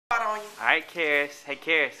Alright, Charis. Hey,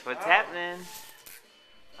 Charis, what's happening?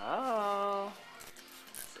 Oh.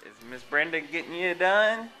 Is Miss Brenda getting you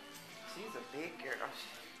done? She's a big girl.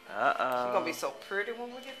 Uh-oh. She's gonna be so pretty when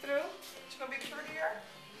we get through. She's gonna be prettier.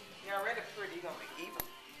 You're already pretty. You're gonna be even.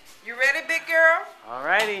 You ready, big girl?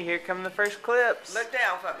 Alrighty, here come the first clips. Look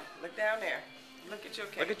down for me. Look down there. Look at your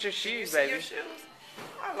cake. Look at your shoes, Can you see baby. your shoes?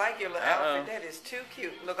 I like your little outfit. That is too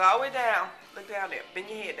cute. Look all the way down. Look down there. Bend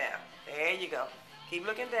your head down. There you go. Keep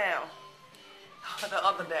looking down. The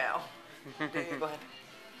other down. There you go.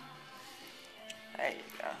 There you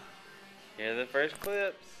go. Here are the first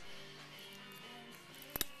clips.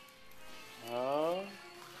 Oh.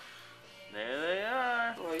 There they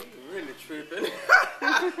are. Boy, you really tripping.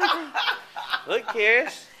 Look,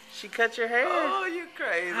 Charis. She cut your hair. Oh, you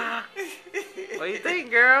crazy. What do you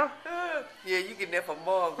think, girl? Yeah, you getting that for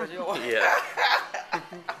mom because you're Yeah.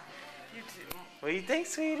 you too. What do you think,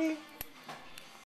 sweetie?